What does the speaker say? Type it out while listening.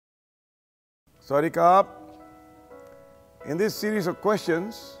Sawadee krab. In this series of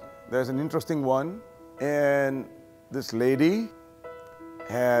questions, there's an interesting one. And this lady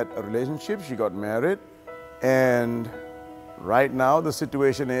had a relationship, she got married, and right now the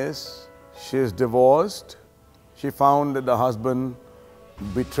situation is she's divorced. She found that the husband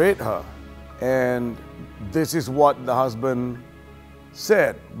betrayed her. And this is what the husband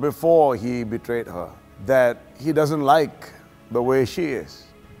said before he betrayed her, that he doesn't like the way she is.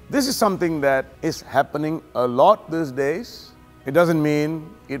 This is something that is happening a lot these days. It doesn't mean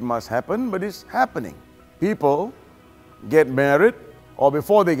it must happen, but it's happening. People get married, or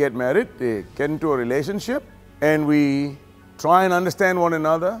before they get married, they get into a relationship, and we try and understand one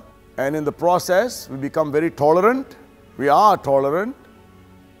another, and in the process, we become very tolerant. We are tolerant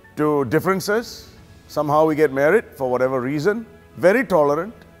to differences. Somehow we get married for whatever reason, very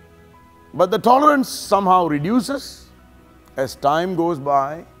tolerant. But the tolerance somehow reduces as time goes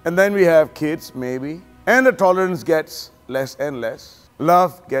by, and then we have kids maybe, and the tolerance gets less and less.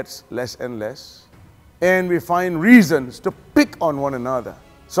 Love gets less and less. And we find reasons to pick on one another.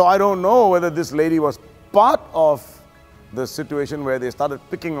 So I don't know whether this lady was part of the situation where they started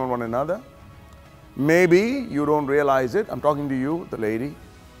picking on one another. Maybe you don't realize it. I'm talking to you, the lady.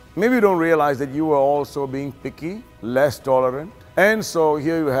 Maybe you don't realize that you were also being picky, less tolerant. And so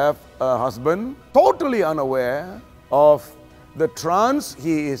here you have a husband totally unaware of the trance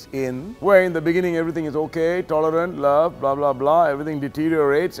he is in, where in the beginning everything is okay, tolerant, love, blah, blah, blah, everything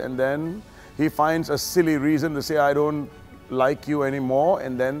deteriorates, and then he finds a silly reason to say, I don't like you anymore,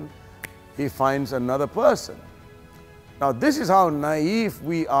 and then he finds another person. Now, this is how naive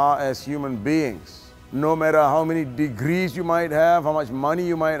we are as human beings. No matter how many degrees you might have, how much money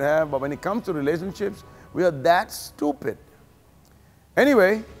you might have, but when it comes to relationships, we are that stupid.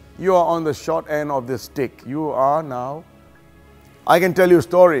 Anyway, you are on the short end of this stick. You are now. I can tell you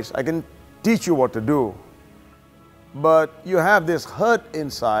stories. I can teach you what to do. But you have this hurt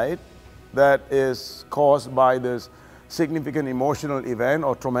inside that is caused by this significant emotional event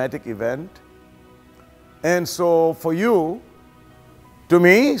or traumatic event. And so for you, to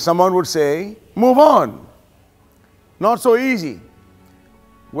me, someone would say, move on. Not so easy.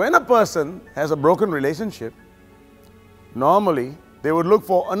 When a person has a broken relationship, normally they would look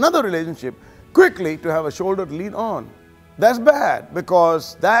for another relationship quickly to have a shoulder to lean on. That's bad,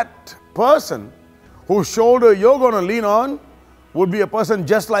 because that person whose shoulder you're going to lean on would be a person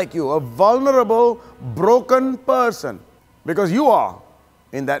just like you, a vulnerable, broken person, because you are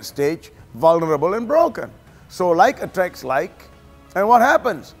in that stage vulnerable and broken. So like attracts like, and what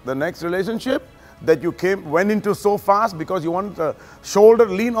happens? The next relationship that you went into so fast because you want a shoulder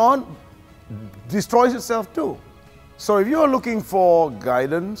to lean on destroys itself too. So if you're looking for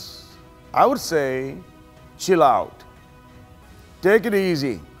guidance, I would say chill out. Take it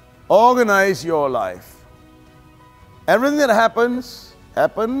easy. Organize your life. Everything that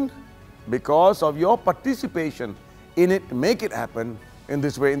happened because of your participation in it. Make it happen in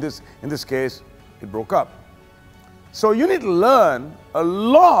this way. In this case, it broke up. So you need to learn a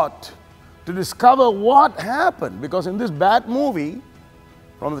lot to discover what happened, because in this bad movie,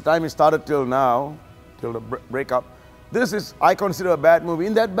 from the time it started till now, till the breakup, this is, I consider, a bad movie.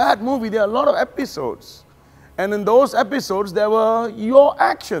 In that bad movie, there are a lot of episodes. And in those episodes, there were your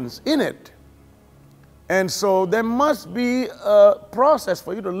actions in it. And so there must be a process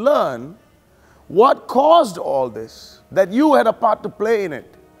for you to learn what caused all this, that you had a part to play in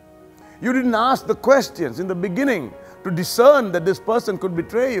it. You didn't ask the questions in the beginning to discern that this person could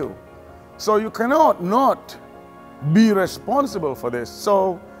betray you. So you cannot not be responsible for this.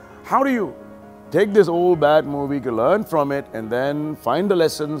 So how do you take this old bad movie, to learn from it, and then find the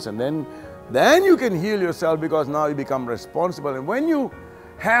lessons, and then you can heal yourself, because now you become responsible. And when you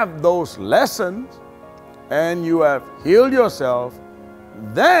have those lessons and you have healed yourself,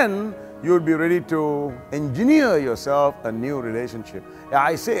 then you'll be ready to engineer yourself a new relationship.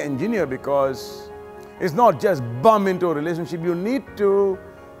 I say engineer because it's not just bump into a relationship. You need to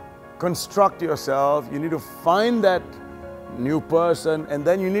construct yourself. You need to find that new person, and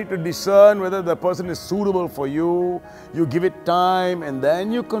then you need to discern whether the person is suitable for you. You give it time, and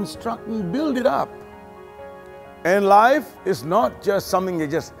then you construct and build it up. And life is not just something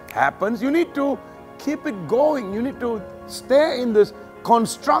that just happens. You need to keep it going. You need to stay in this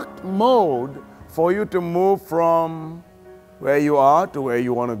construct mode for you to move from where you are to where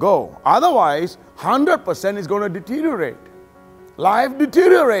you want to go. Otherwise, 100% is going to deteriorate. Life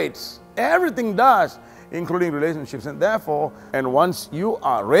deteriorates. Everything does, including relationships. And therefore, and once you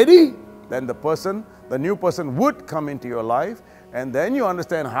are ready, then the new person would come into your life, and then you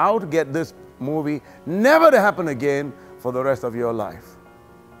understand how to get this movie never to happen again for the rest of your life.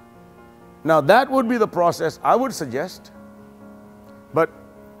 Now that would be the process I would suggest, but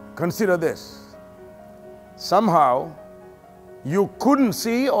consider this. Somehow you couldn't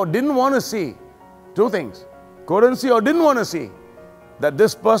see or didn't want to see two things. Couldn't see or didn't want to see that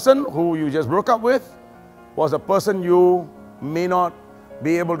this person who you just broke up with was a person you may not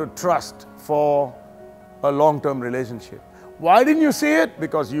be able to trust for a long-term relationship. Why didn't you see it?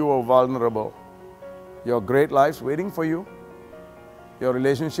 Because you were vulnerable. Your great life's waiting for you. Your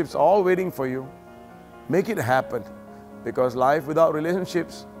relationships all waiting for you. Make it happen, because life without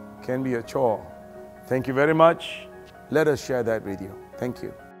relationships can be a chore. Thank you very much. Let us share that with you. Thank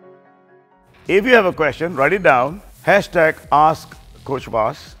you. If you have a question, write it down. #AskCoach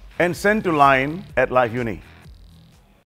Vas and send to line@LifeUni.